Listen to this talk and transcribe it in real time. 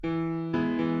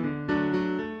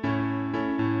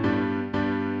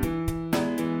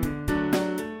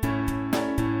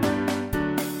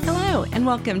Hello, and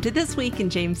welcome to This Week in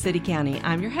James City County.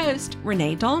 I'm your host,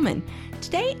 Renee Dahlman.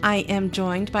 Today, I am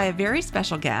joined by a very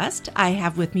special guest. I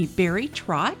have with me Barry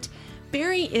Trott.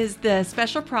 Barry is the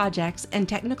Special Projects and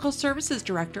Technical Services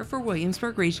Director for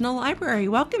Williamsburg Regional Library.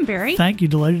 Welcome, Barry. Thank you.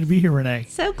 Delighted to be here, Renee.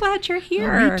 So glad you're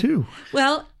here. Oh, me too.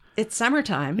 Well, it's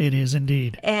summertime. It is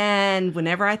indeed. And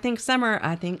whenever I think summer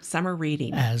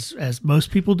reading. As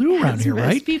most people do around here,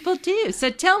 right? Most people do. So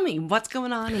tell me, what's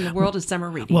going on in the world of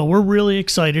summer reading? Well, we're really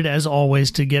excited, as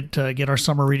always, to get our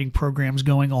summer reading programs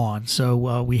going on.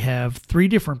 So we have 3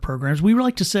 different programs. We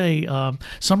like to say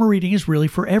summer reading is really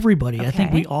for everybody. Okay. I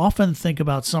think we often think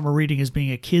about summer reading as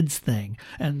being a kid's thing,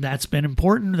 and that's been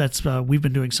important. We've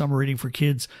been doing summer reading for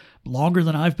kids longer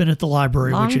than I've been at the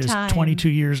library, which is 22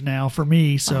 years now for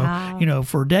me. So, wow.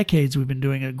 For decades, we've been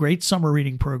doing a great summer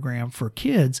reading program for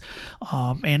kids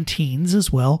and teens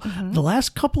as well. Mm-hmm. The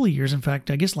last couple of years, in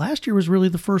fact, I guess last year was really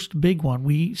the first big one.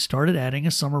 We started adding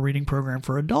a summer reading program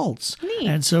for adults. Neat.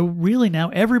 And so really now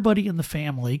everybody in the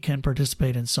family can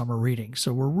participate in summer reading.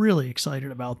 So we're really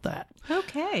excited about that.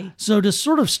 Okay. So to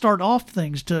sort of start off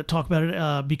things to talk about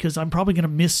it, because I'm probably going to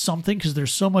miss something because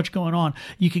there's so much going on,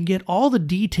 you can get all the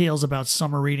details about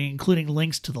summer reading, including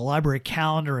links to the library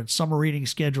calendar and summer reading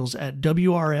schedules at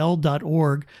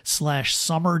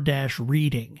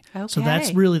wrl.org/summer-reading. Okay. So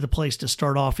that's really the place to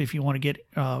start off if you want to get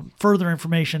further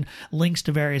information, links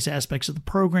to various aspects of the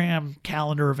program,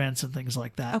 calendar events, and things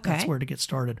like that. Okay. That's where to get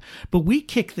started. But we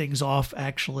kick things off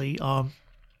actually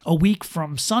a week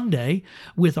from Sunday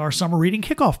with our summer reading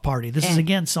kickoff party. This is,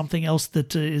 again, something else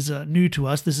that is new to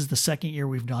us. This is the second year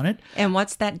we've done it. And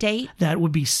what's that date? That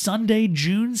would be Sunday,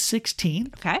 June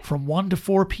 16th from 1 to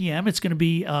 4 p.m. It's going to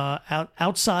be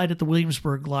outside at the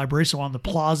Williamsburg Library, so on the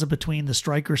plaza between the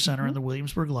Stryker Center and the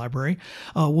Williamsburg Library.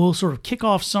 We'll sort of kick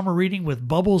off summer reading with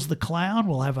Bubbles the Clown.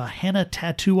 We'll have a henna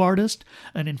tattoo artist,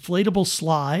 an inflatable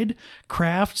slide,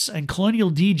 crafts, and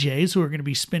colonial DJs who are going to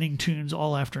be spinning tunes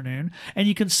all afternoon. And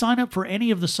you can sign up for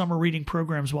any of the summer reading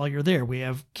programs while you're there. We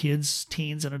have kids,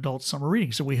 teens, and adult summer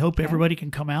reading. So we hope everybody can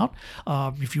come out.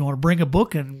 If you want to bring a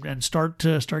book and start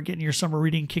getting your summer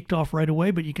reading kicked off right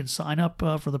away, but you can sign up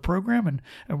for the program, and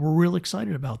we're real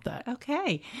excited about that.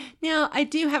 Okay. Now, I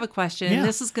do have a question, and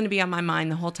this is going to be on my mind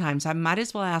the whole time, so I might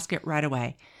as well ask it right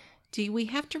away. Do we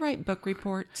have to write book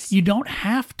reports? You don't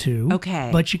have to,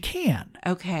 but you can.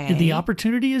 Okay. The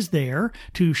opportunity is there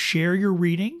to share your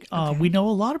reading. We know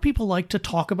a lot of people like to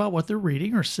talk about what they're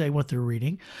reading or say what they're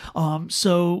reading.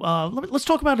 Let's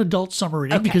talk about adult summer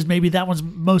reading because maybe that one's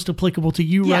most applicable to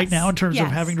you right now in terms of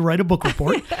having to write a book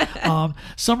report.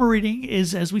 Summer reading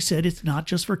is, as we said, it's not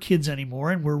just for kids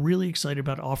anymore, and we're really excited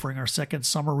about offering our second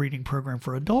summer reading program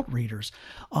for adult readers.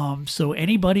 So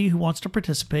anybody who wants to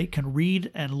participate can read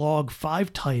and log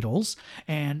 5 titles,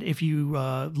 and if you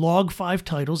log 5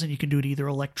 titles, and you can do it either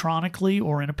electronically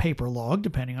or in a paper log,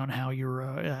 depending on how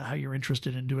you're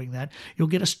interested in doing that, you'll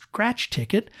get a scratch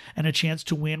ticket and a chance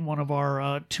to win one of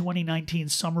our 2019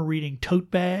 summer reading tote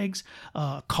bags,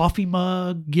 coffee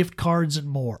mug, gift cards, and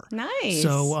more. Nice.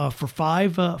 So for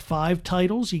 5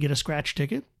 titles, you get a scratch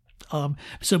ticket.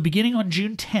 So beginning on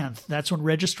June 10th, that's when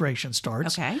registration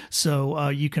starts. Okay. So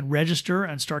you can register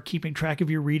and start keeping track of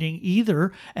your reading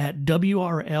either at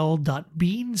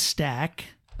wrl.beanstack.org.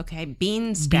 Okay,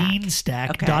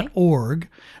 Beanstack.org.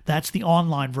 That's the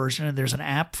online version, and there's an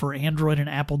app for Android and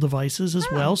Apple devices as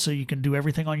well, so you can do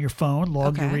everything on your phone,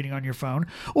 log your reading on your phone.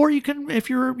 Or you can,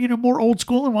 if you're more old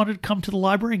school and wanted to come to the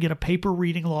library and get a paper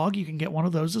reading log, you can get one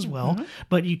of those as well.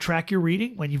 But you track your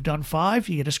reading. When you've done 5,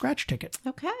 you get a scratch ticket.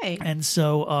 Okay. And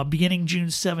so beginning June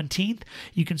 17th,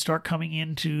 you can start coming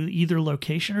into either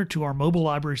location or to our mobile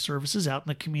library services out in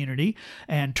the community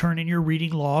and turn in your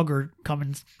reading log, or come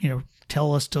and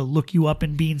tell us to look you up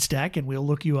in Beanstack, and we'll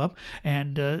look you up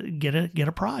and get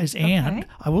a prize. And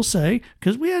I will say,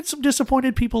 because we had some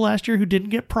disappointed people last year who didn't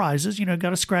get prizes,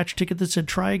 got a scratch ticket that said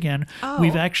try again.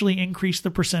 We've actually increased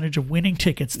the percentage of winning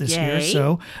tickets this year.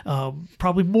 So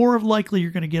probably more likely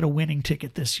you're going to get a winning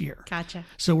ticket this year. Gotcha.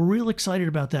 So we're real excited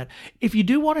about that. If you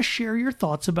do want to share your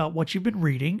thoughts about what you've been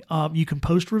reading, you can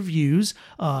post reviews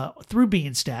through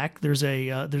Beanstack. There's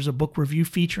a book review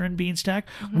feature in Beanstack.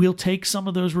 We'll take some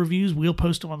of those reviews. We'll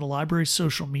post them on the library's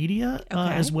social media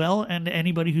as well, and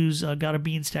anybody who's got a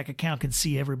Beanstack account can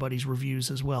see everybody's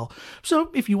reviews as well. So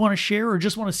if you want to share or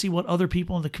just want to see what other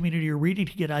people in the community are reading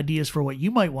to get ideas for what you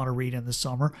might want to read in the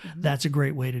summer, that's a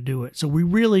great way to do it. So we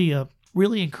really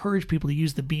encourage people to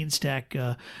use the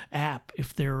Beanstack app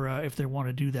if they want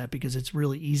to do that, because it's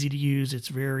really easy to use, it's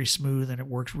very smooth, and it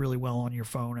works really well on your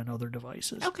phone and other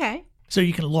devices. Okay. So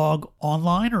you can log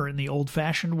online or in the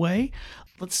old-fashioned way.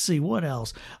 Let's see, what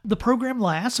else? The program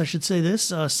lasts, I should say this.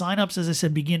 Sign-ups, as I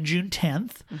said, begin June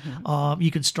 10th.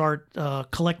 You can start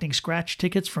collecting scratch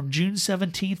tickets from June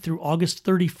 17th through August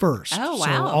 31st. Oh, wow.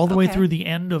 So all the way through the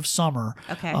end of summer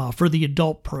for the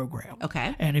adult program.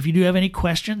 Okay. And if you do have any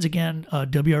questions, again,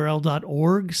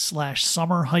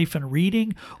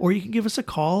 wrl.org/summer-reading, or you can give us a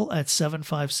call at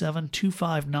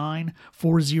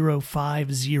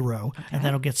 757-259-4050, and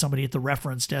that'll get somebody at the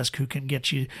reference desk who can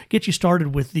get you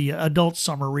started with the adult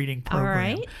summer reading program. All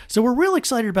right. So we're real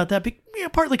excited about that.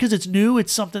 Partly because it's new.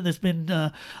 It's something that's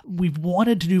been we've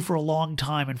wanted to do for a long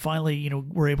time, and finally,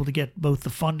 we're able to get both the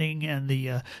funding and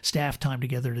the staff time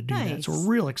together to do that. So we're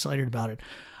real excited about it.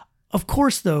 Of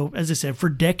course, though, as I said, for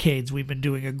decades, we've been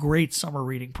doing a great summer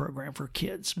reading program for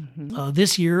kids.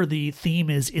 This year, the theme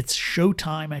is It's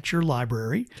Showtime at Your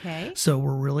Library. Okay. So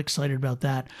we're real excited about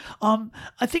that.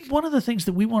 I think one of the things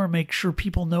that we want to make sure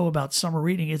people know about summer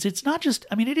reading is it's not just,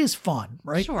 it is fun,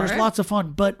 right? Sure. There's lots of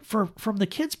fun. But from the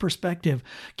kids' perspective,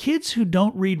 kids who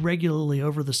don't read regularly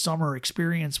over the summer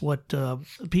experience what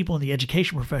people in the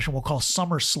education profession will call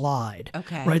summer slide.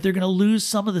 Okay. Right? They're going to lose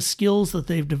some of the skills that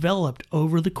they've developed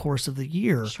over the course of the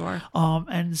year. Sure.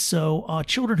 And so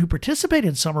children who participate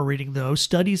in summer reading, though,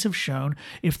 studies have shown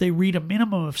if they read a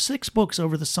minimum of 6 books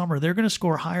over the summer, they're going to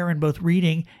score higher in both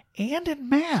reading and in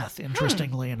math,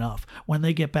 interestingly enough, when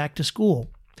they get back to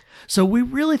school. So we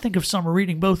really think of summer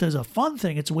reading both as a fun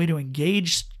thing. It's a way to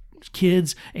engage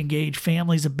kids, engage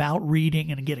families about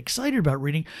reading and get excited about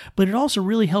reading, but it also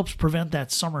really helps prevent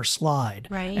that summer slide.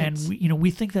 Right. And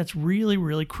we think that's really,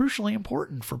 really crucially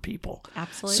important for people.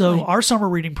 Absolutely. So our summer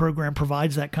reading program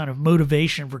provides that kind of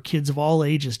motivation for kids of all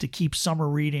ages to keep summer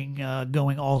reading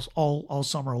going all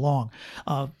summer long.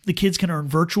 The kids can earn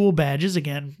virtual badges.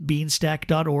 Again,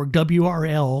 beanstack.org,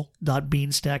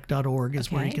 wrl.beanstack.org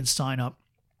is where you can sign up.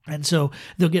 And so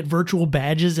they'll get virtual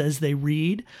badges as they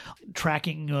read,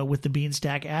 tracking with the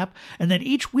Beanstack app. And then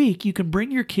each week you can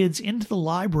bring your kids into the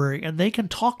library and they can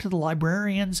talk to the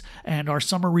librarians and our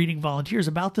summer reading volunteers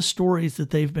about the stories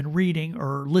that they've been reading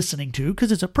or listening to,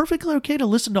 because it's perfectly okay to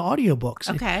listen to audiobooks.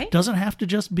 Okay. It doesn't have to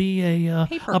just be a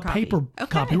paper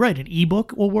copy. Right. An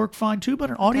ebook will work fine too, but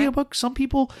an audiobook, some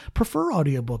people prefer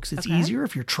audiobooks. It's easier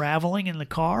if you're traveling in the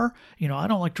car. I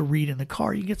don't like to read in the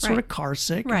car. You get sort of car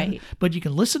sick. Right. But you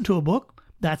can listen to a book.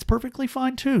 That's perfectly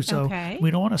fine too. So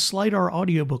we don't want to slight our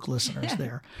audiobook listeners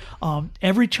there.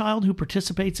 Every child who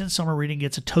participates in summer reading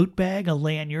gets a tote bag, a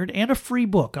lanyard, and a free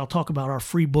book. I'll talk about our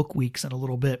free book weeks in a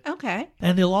little bit. Okay.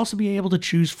 And they'll also be able to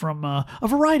choose from a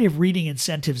variety of reading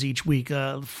incentives each week.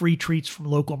 Free treats from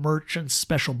local merchants,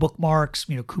 special bookmarks,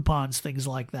 coupons, things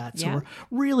like that. So we're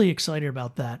really excited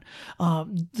about that.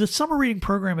 The summer reading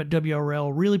program at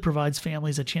WRL really provides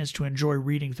families a chance to enjoy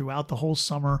reading throughout the whole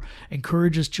summer,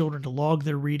 encourages children to log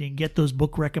their reading, get those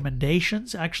book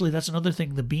recommendations. Actually, that's another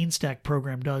thing the Beanstack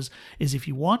program does, is if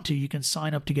you want to, you can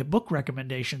sign up to get book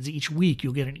recommendations each week.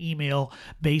 You'll get an email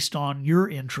based on your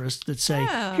interests that say,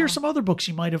 here's some other books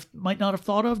you might not have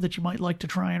thought of that you might like to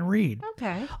try and read.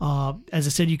 Okay. As I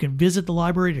said, you can visit the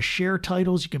library to share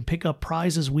titles. You can pick up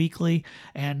prizes weekly.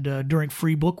 And during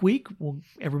Free Book Week,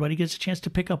 everybody gets a chance to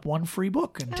pick up one free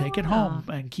book and take it home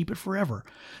and keep it forever.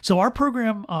 So our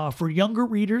program for younger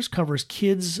readers covers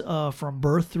kids from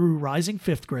birth through rising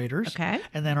 5th graders. Okay.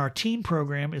 And then our teen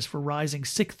program is for rising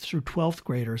 6th through 12th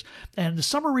graders. And the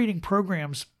summer reading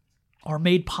programs are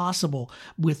made possible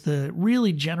with the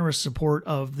really generous support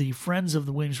of the Friends of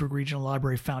the Williamsburg Regional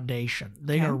Library Foundation.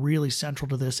 They are really central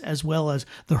to this, as well as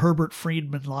the Herbert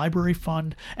Friedman Library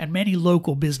Fund and many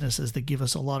local businesses that give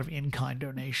us a lot of in-kind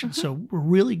donations. So we're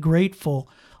really grateful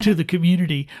to the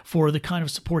community for the kind of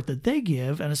support that they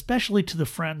give, and especially to the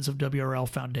Friends of WRL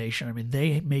Foundation.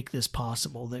 They make this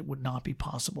possible. That would not be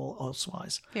possible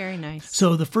elsewise. Very nice.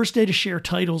 So the first day to share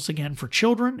titles, again, for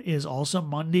children is also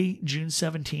Monday, June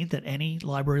 17th at any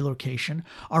library location.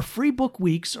 Our free book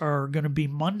weeks are going to be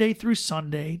Monday through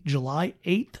Sunday, July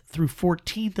 8th through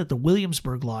 14th at the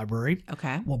Williamsburg Library.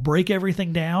 Okay. We'll break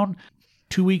everything down.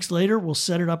 2 weeks later, we'll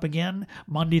set it up again,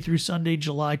 Monday through Sunday,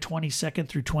 July 22nd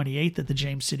through 28th at the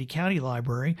James City County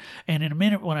Library. And in a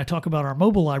minute, when I talk about our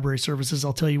mobile library services,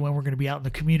 I'll tell you when we're going to be out in the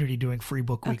community doing Free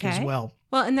Book Week as well.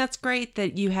 Well, and that's great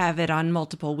that you have it on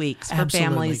multiple weeks for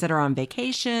families that are on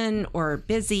vacation or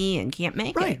busy and can't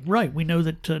make it. Right. We know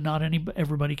that not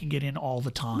everybody can get in all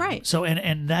the time. Right. So,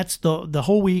 and that's the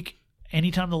whole week.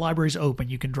 Anytime the library's open,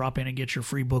 you can drop in and get your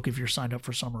free book if you're signed up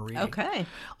for summer reading. Okay.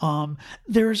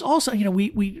 There's also,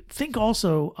 we think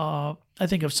also I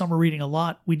think of summer reading a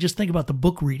lot. We just think about the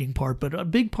book reading part, but a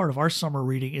big part of our summer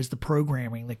reading is the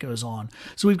programming that goes on.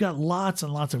 So we've got lots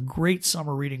and lots of great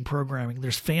summer reading programming.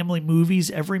 There's family movies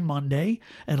every Monday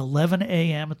at 11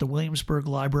 a.m. at the Williamsburg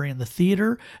Library and the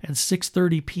Theater, and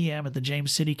 6:30 p.m. at the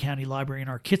James City County Library in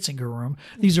our Kitzinger room.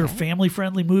 These are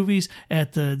family-friendly movies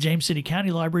at the James City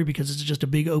County Library because it's just a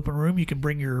big open room. You can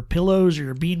bring your pillows or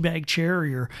your beanbag chair or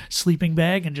your sleeping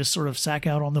bag and just sort of sack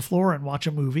out on the floor and watch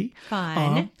a movie.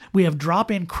 Fun. We have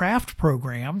drop-in craft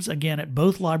programs, again, at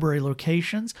both library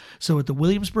locations. So at the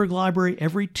Williamsburg Library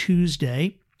every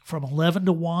Tuesday from 11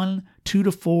 to 1, 2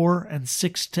 to 4, and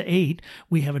 6 to 8,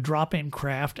 we have a drop-in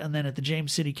craft. And then at the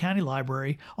James City County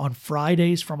Library on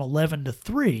Fridays from 11 to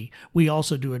 3, we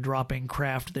also do a drop-in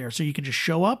craft there. So you can just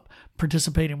show up,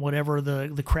 participate in whatever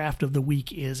the craft of the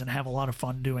week is, and have a lot of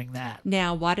fun doing that.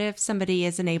 Now, what if somebody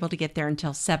isn't able to get there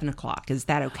until 7 o'clock? Is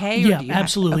that okay? Yeah,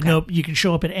 absolutely. Nope. You can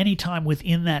show up at any time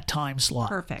within that time slot.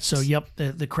 Perfect. So, yep,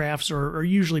 the crafts are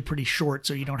usually pretty short,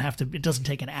 so you don't have to, it doesn't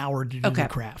take an hour to do the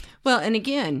craft. Well, and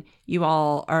again, you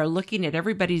all are looking at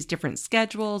everybody's different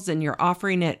schedules and you're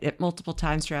offering it at multiple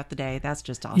times throughout the day. That's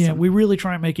just awesome. Yeah, we really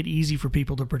try and make it easy for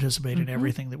people to participate in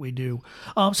everything that we do.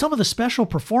 Some of the special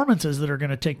performances that are going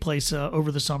to take place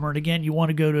over the summer, and again, you want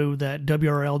to go to that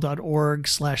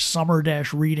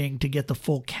wrl.org/summer-reading to get the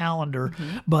full calendar,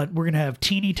 but we're going to have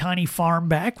Teeny Tiny Farm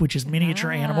back, which is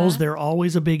miniature animals. They're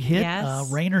always a big hit.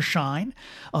 Yes. Rain or Shine.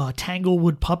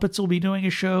 Tanglewood Puppets will be doing a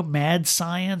show. Mad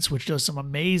Science, which does some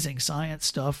amazing science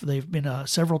stuff. They've been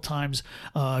several times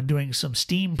doing some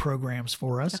STEAM programs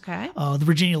for us. Okay. The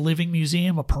Virginia Living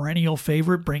Museum, a perennial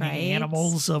favorite, bringing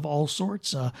animals of all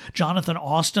sorts. Jonathan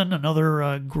Austin,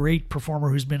 another great performer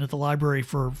who's been at the library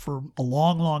for a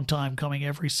long, long time, coming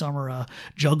every summer,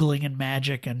 juggling and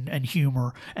magic and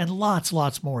humor, and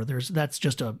lots more. That's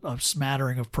just a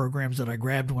smattering of programs that I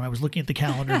grabbed when I was looking at the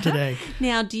calendar today.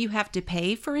 Now, do you have to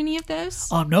pay for any of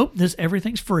those? Nope.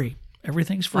 Everything's free.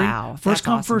 Everything's free. Wow, first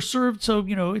come, awesome. first served. So,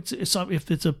 it's if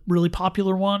it's a really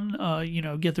popular one,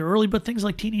 get there early. But things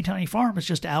like Teeny Tiny Farm, it's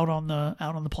just out on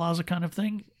the plaza kind of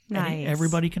thing. Nice.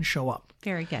 Everybody can show up.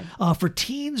 Very good. For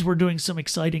teens, we're doing some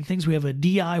exciting things. We have a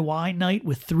DIY night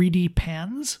with 3D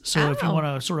pens. So if you want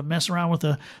to sort of mess around with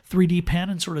a 3D pen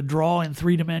and sort of draw in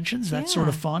 3 dimensions, that's sort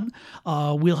of fun.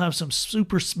 We'll have some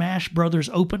Super Smash Brothers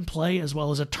open play as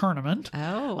well as a tournament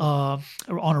on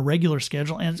a regular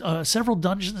schedule, and several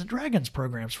Dungeons and Dragons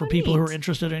programs for people who are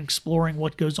interested in exploring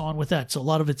what goes on with that. So a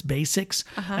lot of it's basics,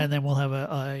 and then we'll have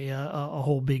a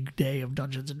whole big day of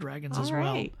Dungeons and Dragons as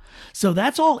well. So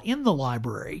that's all in the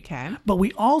library. Okay. But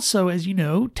we also, as you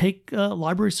know, take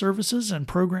library services and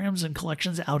programs and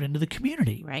collections out into the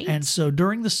community. Right. And so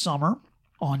during the summer,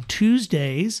 on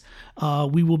Tuesdays,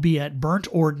 we will be at Burnt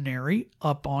Ordinary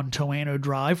up on Toano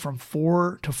Drive from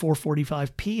 4 to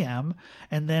 4:45 p.m.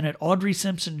 and then at Audrey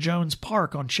Simpson Jones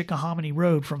Park on Chickahominy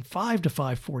Road from 5 to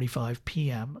 5:45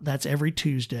 p.m. That's every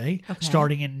Tuesday,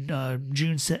 starting in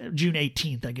June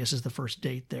 18th, I guess is the first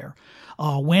date there.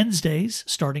 Wednesdays,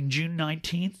 starting June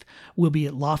 19th, we'll be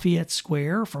at Lafayette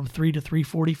Square from 3 to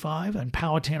 3:45 and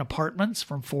Powhatan Apartments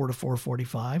from 4 to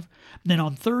 4:45. Then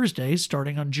on Thursdays,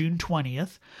 starting on June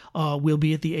 20th, we'll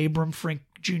be at the Abram Frink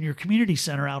Junior Community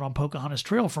Center out on Pocahontas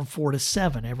Trail from 4 to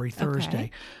 7 every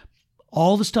Thursday.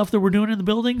 All the stuff that we're doing in the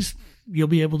buildings, you'll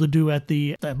be able to do at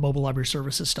the Mobile Library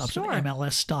Services stops and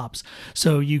MLS stops.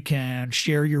 So you can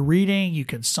share your reading, you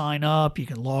can sign up, you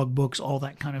can log books, all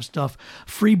that kind of stuff.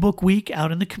 Free Book Week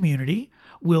out in the community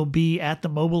will be at the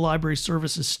Mobile Library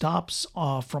Services stops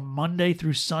from Monday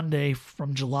through Sunday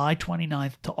from July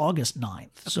 29th to August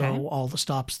 9th. So all the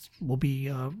stops will be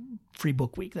Free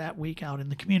Book Week that week out in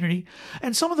the community.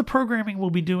 And some of the programming we'll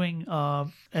be doing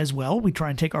as well. We try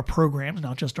and take our programs,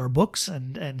 not just our books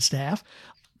and staff.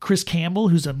 Chris Campbell,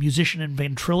 who's a musician and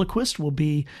ventriloquist, will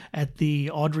be at the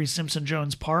Audrey Simpson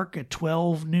Jones Park at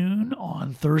 12 noon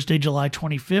on Thursday, July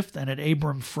 25th, and at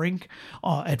Abram Frink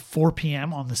at 4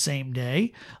 p.m. on the same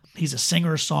day. He's a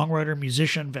singer, songwriter,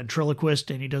 musician,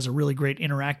 ventriloquist, and he does a really great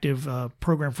interactive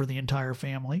program for the entire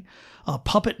family.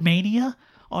 Puppet Mania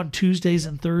on Tuesdays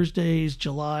and Thursdays,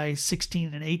 July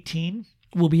 16 and 18.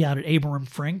 We'll be out at Abram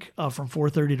Frink from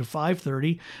 4:30 to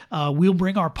 5:30. We'll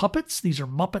bring our puppets. These are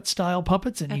Muppet-style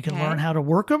puppets, and you can learn how to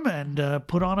work them and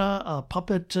put on a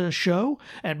puppet show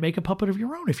and make a puppet of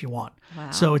your own if you want.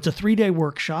 Wow. So it's a 3-day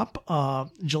workshop,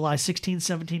 July 16,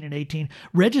 17, and 18.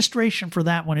 Registration for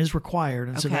that one is required,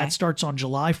 and so that starts on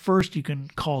July 1st. You can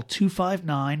call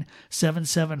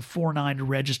 259-7749 to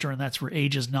register, and that's for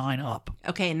ages 9 up.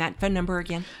 Okay, and that phone number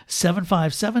again?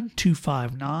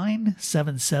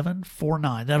 757-259-7749.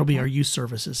 That'll be our youth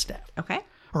services staff. Okay.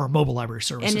 or mobile library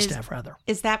services staff, rather.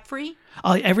 Is that free?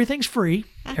 Everything's free.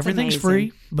 That's Everything's amazing.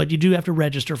 free, but you do have to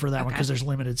register for that one because there's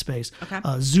limited space. Okay.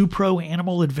 Zoo Pro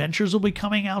Animal Adventures will be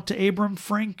coming out to Abram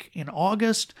Frink in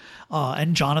August,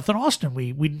 and Jonathan Austin.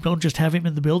 We don't just have him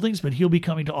in the buildings, but he'll be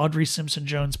coming to Audrey Simpson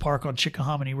Jones Park on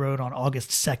Chickahominy Road on August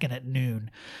 2nd at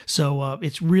noon. So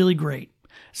it's really great.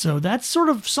 So that's sort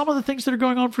of some of the things that are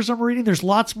going on for summer reading. There's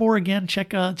lots more. Again,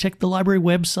 check the library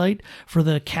website for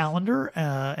the calendar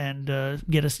and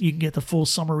you can get the full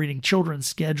summer reading children's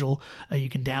schedule. You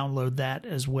can download that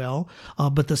as well.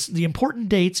 But the important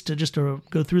dates to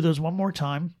go through those one more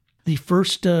time. The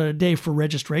first day for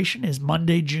registration is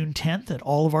Monday, June 10th at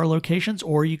all of our locations,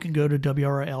 or you can go to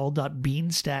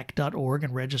wrl.beanstack.org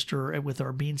and register with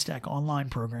our Beanstack online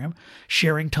program.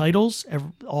 Sharing titles,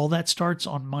 all that starts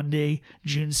on Monday,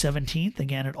 June 17th,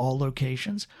 again at all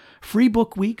locations. Free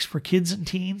book weeks for kids and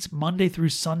teens, Monday through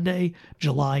Sunday,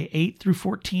 July 8th through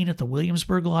 14 at the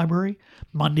Williamsburg Library,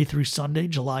 Monday through Sunday,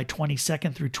 July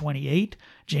 22nd through 28th,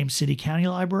 James City County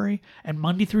Library, and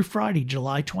Monday through Friday,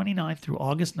 July 29th through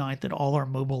August 9th at all our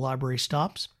mobile library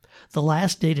stops. The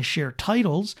last day to share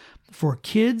titles for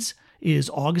kids is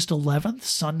August 11th,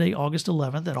 Sunday, August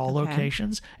 11th at all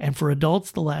locations. And for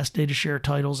adults, the last day to share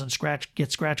titles and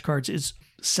get scratch cards is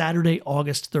Saturday,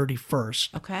 August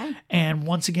 31st. Okay. And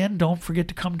once again, don't forget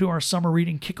to come to our summer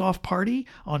reading kickoff party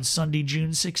on Sunday, June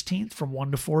 16th from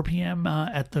 1 to 4 p.m.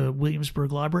 At the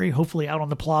Williamsburg Library, hopefully out on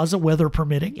the plaza, weather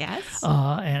permitting. Yes.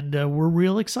 And we're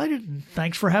real excited. And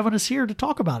thanks for having us here to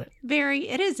talk about it.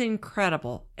 It is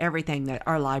incredible, everything that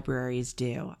our libraries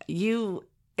do.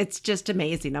 It's just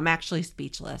amazing. I'm actually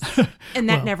speechless. And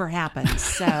that never happens.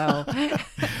 So,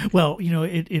 well,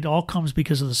 it all comes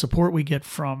because of the support we get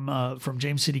from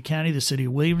James City County, the city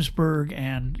of Williamsburg,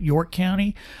 and York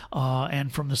County,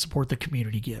 and from the support the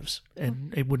community gives.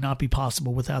 And it would not be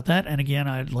possible without that. And again,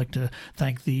 I'd like to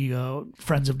thank the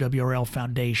Friends of WRL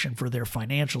Foundation for their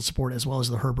financial support, as well as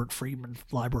the Herbert Friedman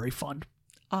Library Fund.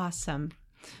 Awesome.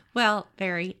 Well,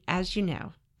 Barry, as you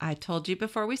know, I told you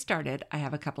before we started, I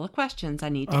have a couple of questions I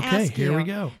need to ask you. Here we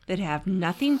go. That have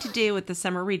nothing to do with the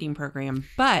summer reading program,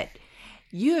 but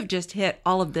you have just hit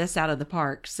all of this out of the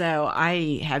park, so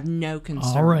I have no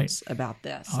concerns about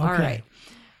this. Okay. All right.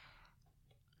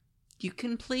 You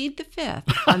can plead the fifth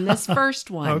on this first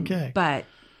one, Okay. But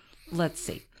let's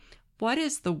see. What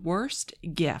is the worst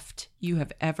gift you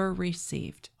have ever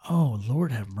received? Oh,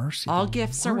 Lord have mercy. All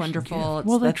gifts are wonderful. Gift.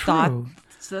 Well, they're true.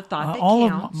 It's the thought that all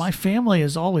counts. of my family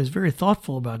is always very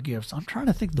thoughtful about gifts. I'm trying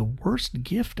to think the worst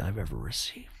gift I've ever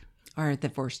received. Or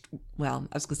the worst, well,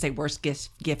 I was going to say worst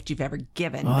gift you've ever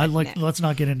given. Let's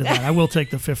not get into that. I will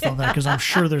take the fifth on that because I'm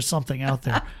sure there's something out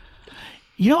there.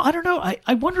 I don't know.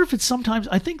 I wonder if it's sometimes.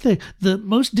 I think the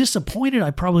most disappointed I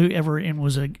probably ever in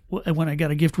was when I got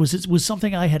a gift was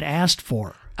something I had asked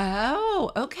for.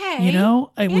 Oh, okay.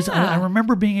 It was. I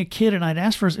remember being a kid and I'd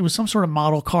asked for it was some sort of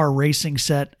model car racing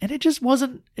set, and it just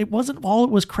wasn't. It wasn't all it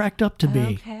was cracked up to be.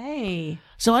 Okay.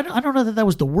 So I don't know that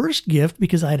was the worst gift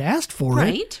because I'd asked for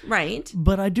it. Right.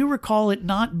 But I do recall it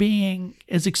not being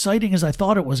as exciting as I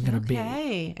thought it was going to be.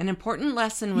 Okay. An important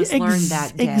lesson was learned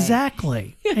that day.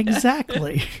 Exactly.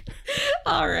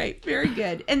 All right. Very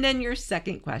good. And then your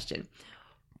second question.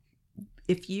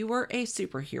 If you were a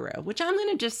superhero, which I'm going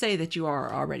to just say that you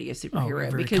are already a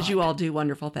superhero because you all do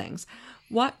wonderful things,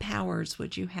 what powers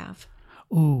would you have?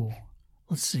 Ooh,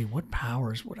 let's see. What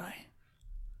powers would I?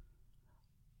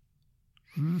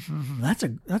 Mm-hmm.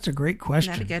 That's a great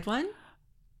question. Isn't that a good one?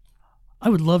 I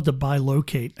would love to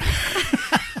bilocate.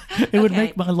 It would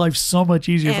make my life so much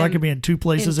easier if I could be in two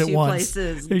places at once.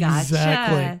 Gotcha.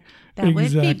 Exactly. That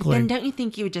would be. Then don't you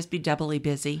think you would just be doubly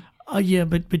busy? Yeah,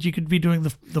 but you could be doing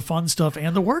the fun stuff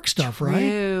and the work stuff, right?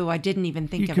 True. I didn't even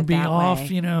think of it that way. You could be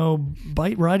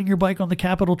off, riding your bike on the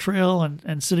Capitol Trail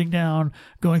and sitting down,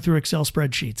 going through Excel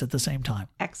spreadsheets at the same time.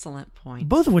 Excellent point.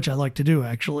 Both of which I like to do,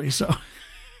 actually. So.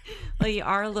 Well, you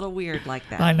are a little weird like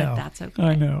that. I know. But that's okay.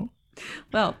 I know.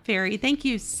 Well, Barry, thank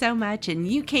you so much.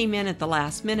 And you came in at the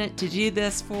last minute to do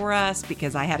this for us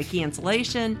because I had a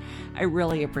cancellation. I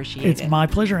really appreciate it. It's my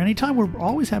pleasure. Anytime. We're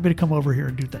always happy to come over here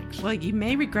and do things. Well, you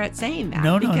may regret saying that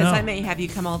No. I may have you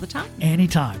come all the time.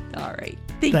 Anytime. All right.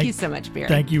 Thank you so much, Barry.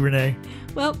 Thank you, Renee.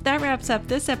 Well, that wraps up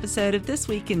this episode of This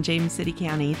Week in James City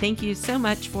County. Thank you so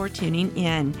much for tuning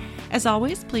in. As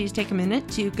always, please take a minute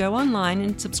to go online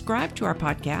and subscribe to our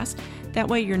podcast. That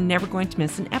way you're never going to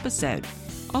miss an episode.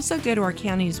 Also, go to our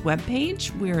county's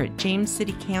webpage. We're at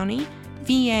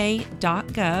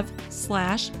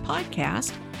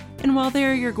jamescitycountyva.gov/podcast. And while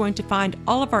there, you're going to find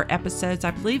all of our episodes.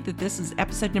 I believe that this is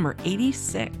episode number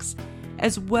 86,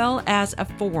 as well as a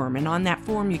form. And on that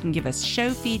form, you can give us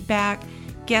show feedback.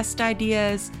 guest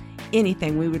ideas,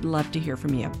 anything. We would love to hear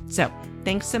from you. So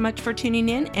thanks so much for tuning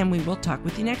in, and we will talk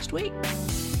with you next week.